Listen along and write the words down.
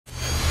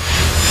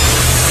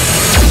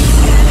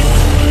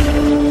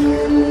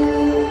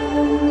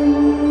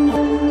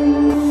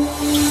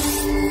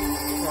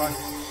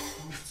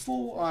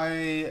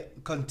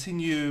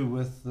continue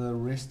with the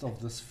rest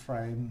of this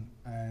frame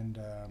and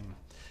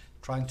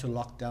trying to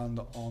lock down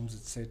the arms,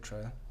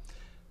 etc.,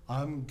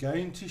 I'm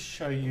going to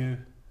show you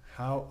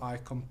how I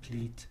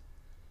complete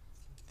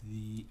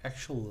the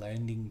actual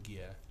landing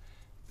gear,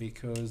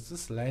 because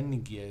this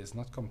landing gear is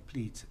not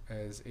complete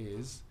as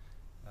is.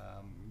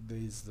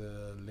 There's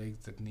the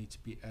legs that need to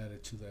be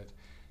added to that,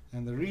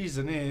 and the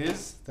reason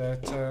is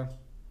that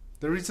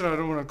the reason I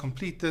don't want to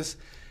complete this,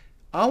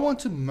 I want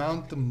to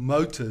mount the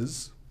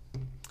motors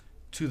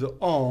to the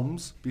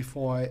arms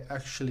before I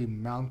actually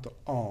mount the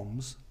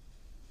arms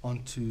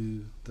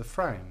onto the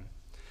frame.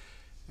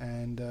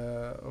 And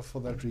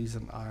for that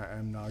reason, I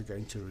am now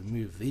going to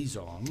remove these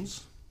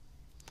arms,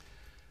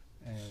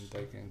 and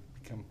they can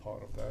become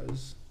part of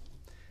those,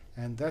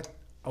 and that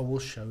I will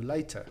show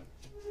later.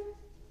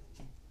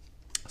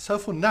 So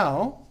for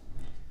now,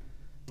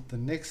 the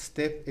next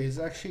step is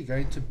actually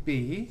going to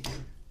be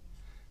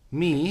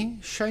me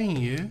showing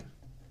you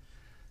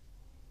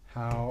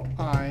how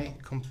I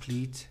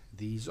complete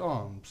these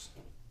arms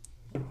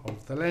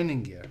of the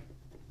landing gear.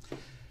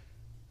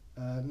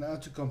 Now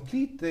to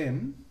complete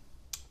them,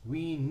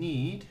 we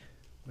need,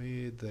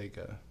 where'd they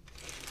go?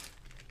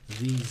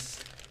 These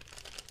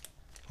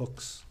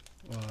hooks,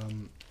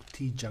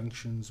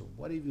 T-junctions, or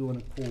whatever you want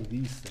to call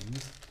these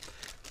things.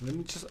 Let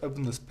me just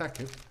open this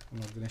packet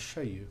and I'm going to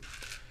show you.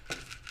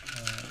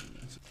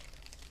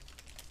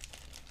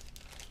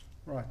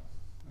 Right,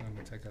 I'm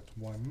going to take out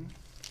one.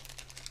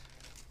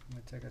 I'm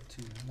going to take out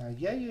two. Now,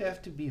 yeah, you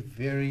have to be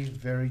very,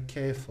 very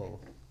careful.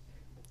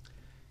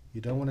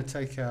 You don't want to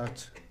take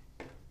out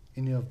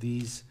any of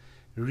these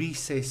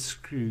recessed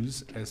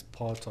screws as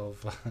part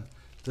of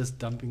this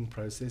dumping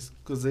process,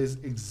 because there's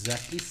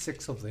exactly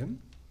 6 of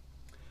them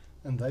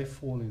and they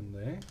fall in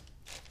there.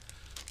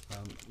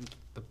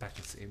 The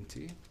packet's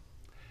empty,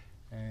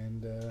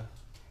 and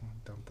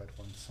dump that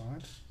one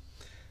side.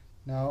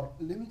 Now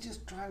let me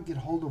just try and get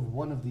hold of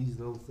one of these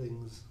little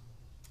things.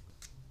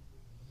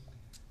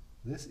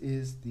 This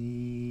is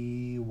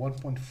the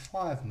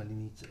 1.5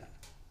 millimeter,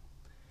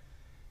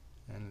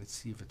 and let's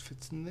see if it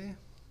fits in there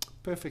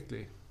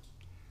perfectly.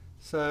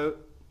 So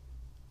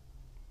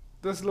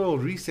this little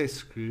recess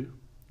screw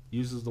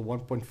uses the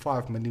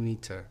 1.5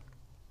 millimeter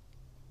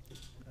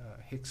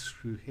hex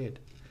screw head.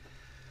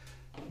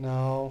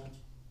 Now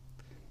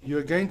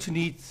you're going to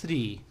need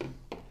 3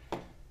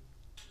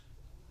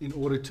 in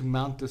order to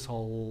mount this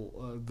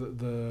whole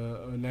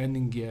the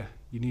landing gear.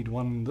 You need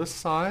one on this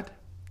side,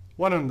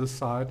 one on this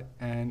side,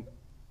 and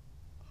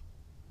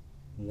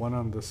one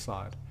on this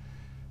side.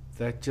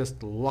 That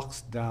just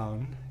locks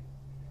down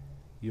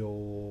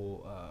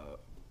your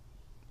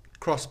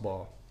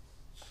crossbar,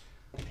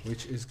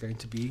 which is going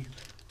to be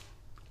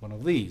one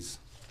of these.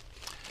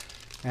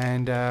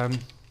 And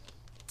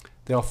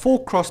there are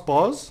 4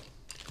 crossbars.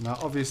 Now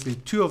obviously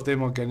 2 of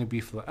them are going to be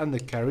for the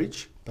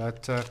undercarriage,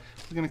 but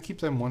we're going to keep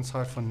them one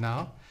side for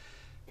now,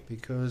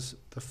 because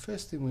the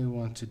first thing we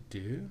want to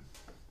do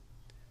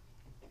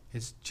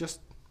is just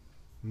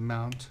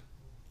mount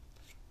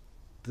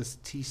this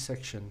T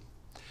section.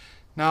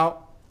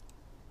 Now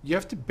you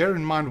have to bear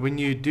in mind when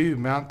you do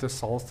mount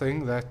this whole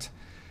thing that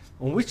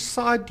on which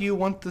side do you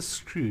want the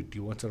screw? Do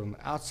you want it on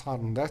the outside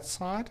on that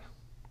side,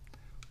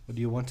 or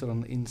do you want it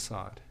on the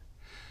inside?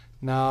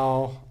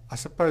 Now I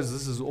suppose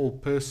this is all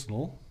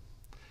personal,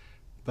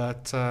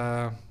 but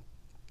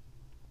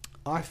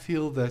I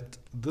feel that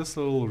this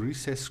little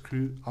recess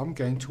screw I'm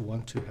going to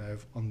want to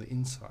have on the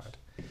inside,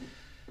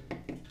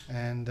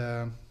 and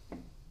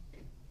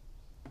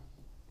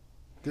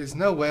there's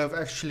no way of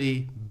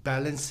actually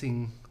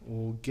balancing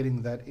or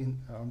getting that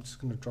in. I'm just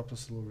going to drop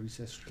this little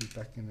recess screw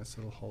back in this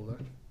little holder.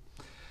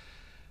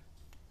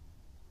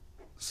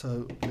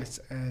 So let's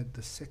add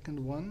the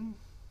second one.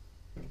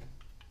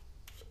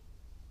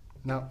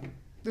 Now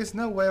there's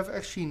no way of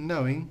actually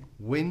knowing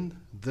when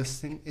this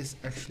thing is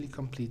actually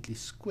completely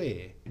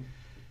square,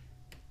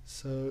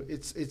 so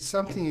it's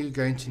something you're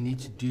going to need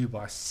to do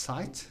by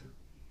sight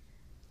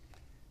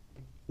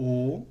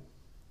or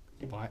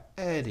by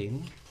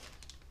adding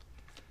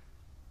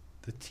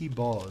the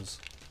T-bars,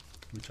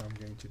 which I'm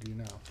going to do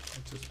now.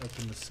 Let's just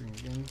open this thing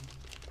again.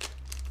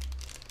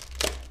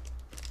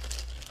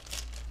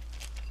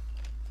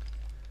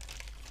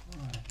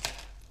 Right.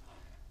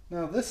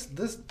 Now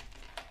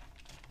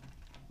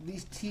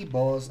these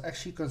T-bars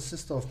actually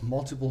consist of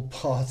multiple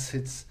parts.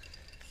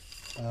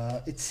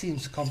 It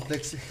seems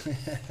complex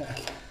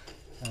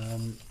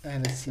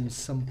and it seems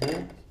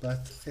simple,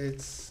 but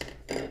it's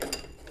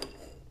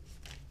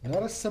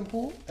not as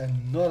simple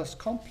and not as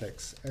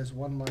complex as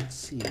one might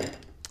seem.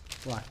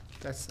 Right,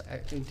 that's the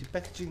empty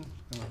packaging.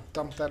 I'll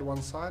dump that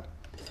one side.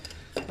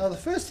 Now the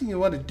first thing you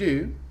want to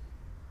do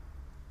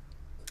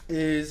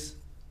is,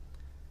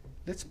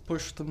 let's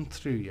push them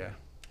through here.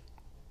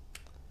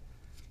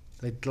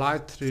 They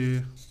glide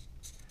through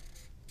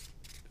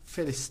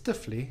fairly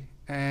stiffly,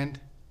 and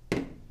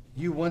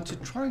you want to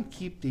try and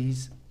keep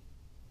these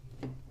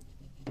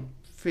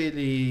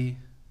fairly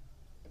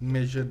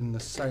measured in the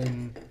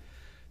same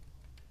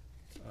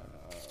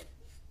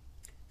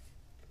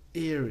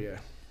area.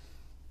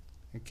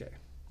 Okay,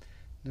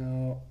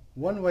 Now,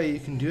 one way you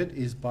can do it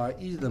is by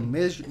either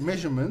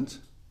measurement.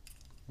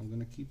 I'm going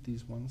to keep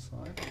these one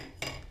side.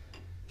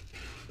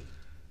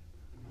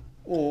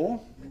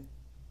 Or,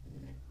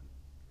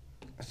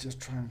 let's just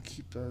try and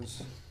keep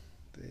those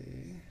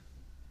there.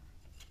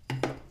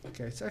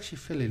 Okay, it's actually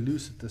fairly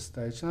loose at this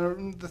stage. Now,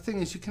 the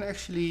thing is, you can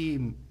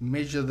actually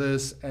measure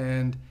this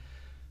and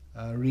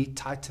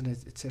re-tighten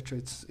it, etc.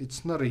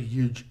 It's not a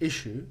huge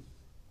issue.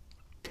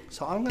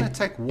 So I'm going to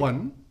take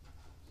one.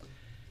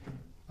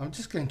 I'm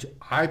just going to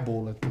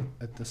eyeball it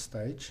at this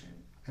stage,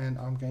 and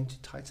I'm going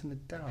to tighten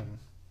it down.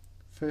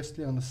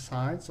 Firstly, on the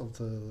sides of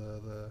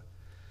the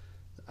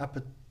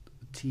upper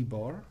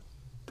T-bar.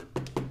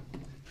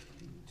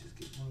 Just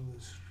get one of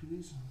those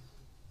screws.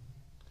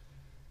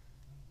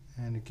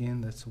 And again,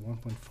 that's a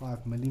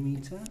 1.5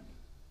 millimeter.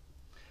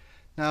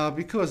 Now,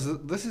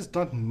 because this is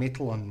not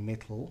metal on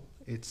metal,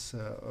 it's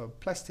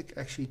plastic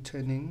actually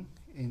turning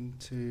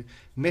into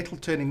metal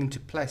turning into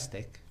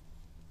plastic,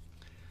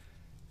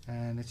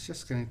 and it's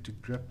just going to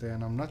grip there.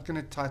 And I'm not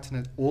going to tighten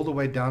it all the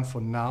way down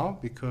for now,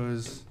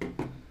 because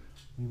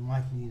we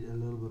might need a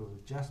little bit of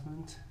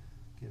adjustment.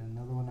 Get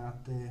another one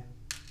out there,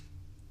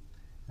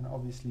 and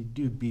obviously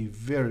do be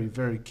very,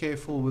 very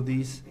careful with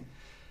these.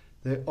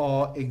 There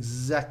are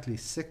exactly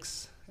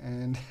 6,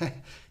 and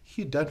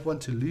you don't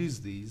want to lose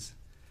these,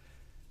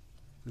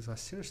 because I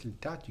seriously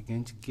doubt you're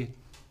going to get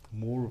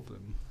more of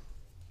them.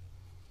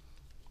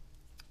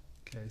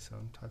 Okay, so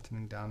I'm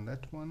tightening down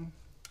that one.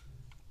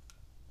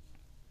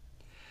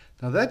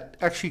 Now that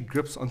actually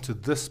grips onto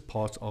this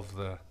part of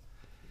the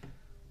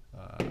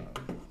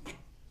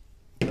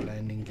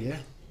landing gear,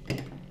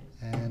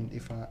 and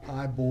if I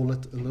eyeball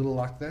it a little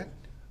like that,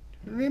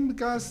 remember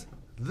guys,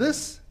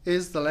 this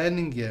is the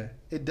landing gear.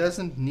 It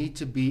doesn't need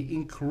to be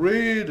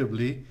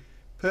incredibly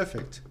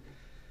perfect.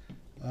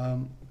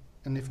 And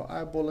if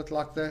I eyeball it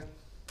like that,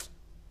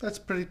 that's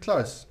pretty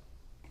close.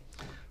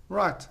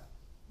 Right,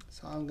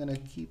 so I'm going to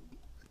keep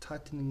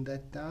tightening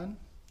that down.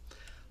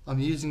 I'm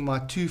using my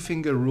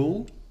 2-finger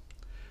rule,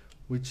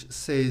 which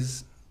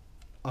says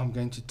I'm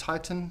going to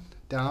tighten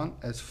down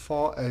as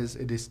far as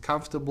it is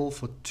comfortable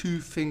for 2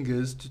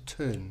 fingers to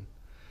turn.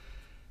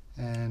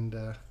 And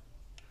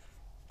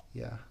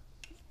yeah,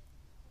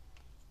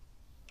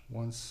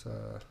 once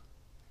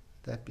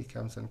that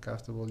becomes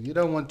uncomfortable, you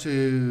don't want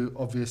to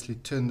obviously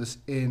turn this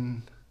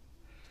in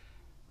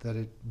that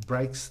it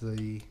breaks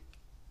the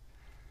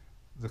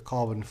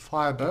carbon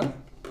fiber,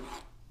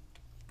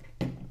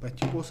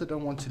 but you also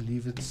don't want to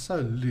leave it so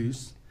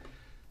loose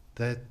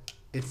that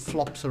it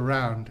flops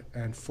around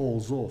and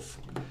falls off.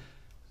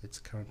 It's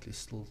currently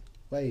still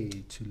way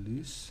too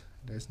loose.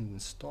 It hasn't even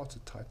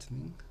started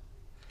tightening.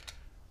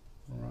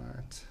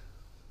 Right.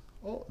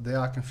 Oh, there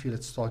I can feel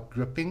it start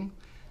gripping.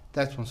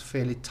 That one's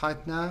fairly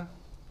tight now.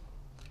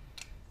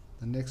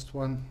 The next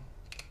one.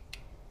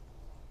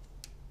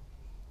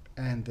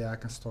 And there I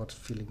can start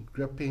feeling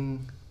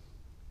gripping.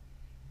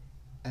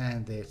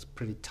 And there it's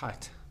pretty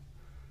tight.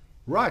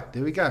 Right,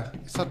 there we go.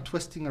 It's not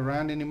twisting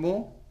around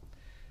anymore.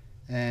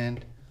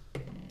 And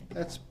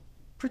that's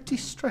pretty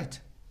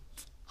straight.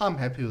 I'm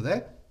happy with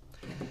that.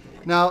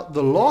 Now,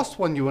 the last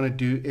one you want to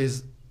do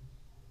is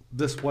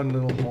this one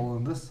little hole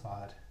on this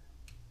side.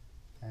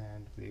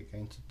 And we're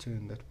going to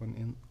turn that one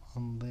in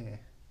on there.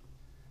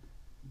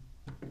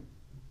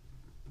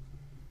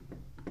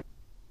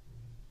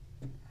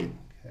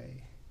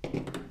 Okay.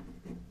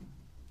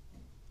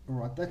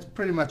 Alright, that's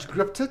pretty much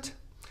gripped it.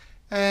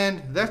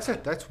 And that's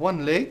it. That's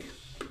one leg.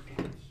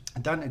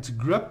 Done. It's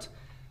gripped.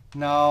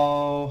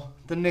 Now,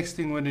 the next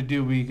thing we're going to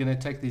do, we're going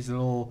to take these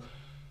little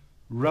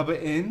rubber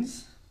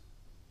ends.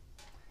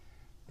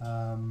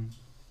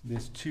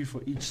 There's 2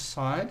 for each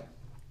side.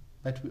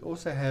 But we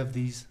also have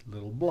these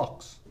little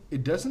blocks.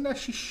 It doesn't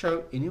actually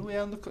show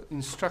anywhere on the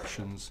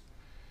instructions,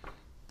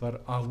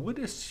 but I would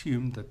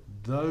assume that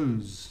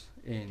those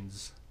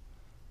ends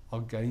are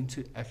going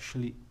to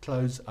actually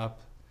close up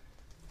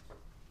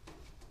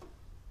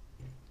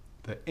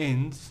the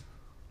ends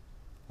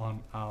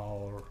on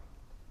our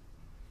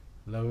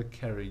lower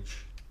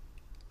carriage.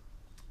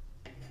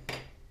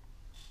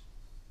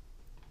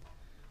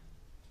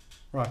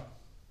 Right.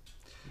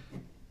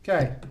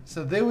 Okay,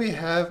 so there we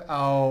have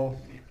our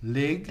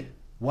leg,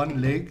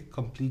 one leg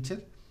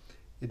completed.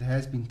 It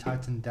has been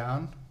tightened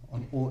down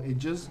on all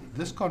edges.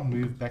 This can't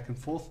move back and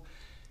forth,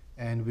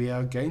 and we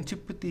are going to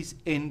put these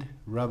end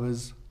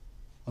rubbers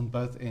on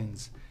both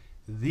ends.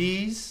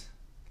 These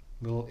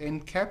little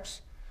end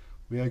caps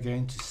we are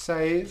going to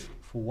save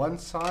for one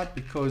side,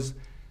 because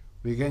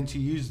we're going to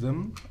use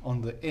them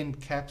on the end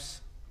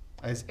caps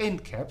as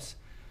end caps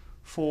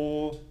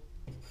for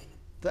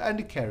the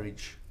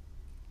undercarriage.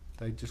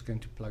 They're just going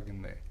to plug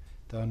in there.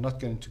 They are not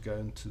going to go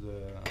into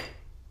the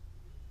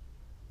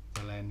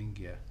landing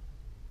gear.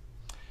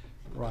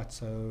 Right,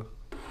 so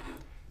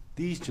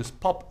these just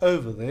pop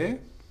over there,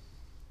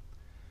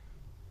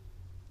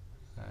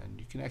 and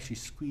you can actually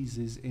squeeze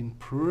these in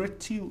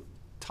pretty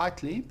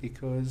tightly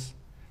because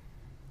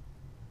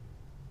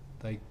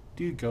they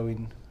do go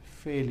in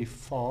fairly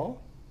far.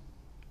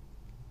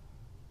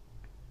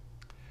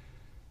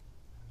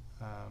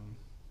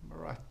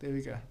 There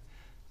we go.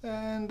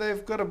 And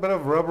they've got a bit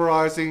of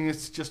rubberizing.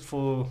 It's just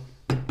for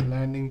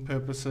landing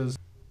purposes.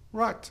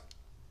 Right.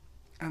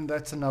 And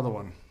that's another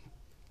one.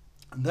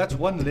 And that's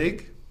one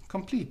leg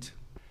complete.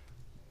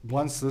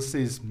 Once this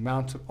is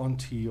mounted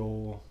onto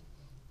your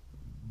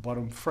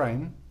bottom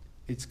frame,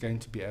 it's going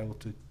to be able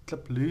to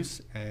clip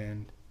loose,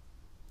 and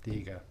there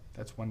you go.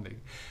 That's one leg.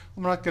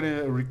 I'm not going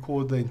to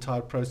record the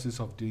entire process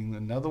of doing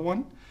another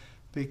one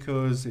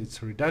because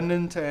it's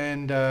redundant,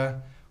 and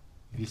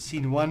if you've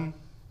seen one,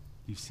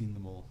 you've seen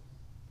them all.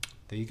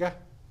 There you go.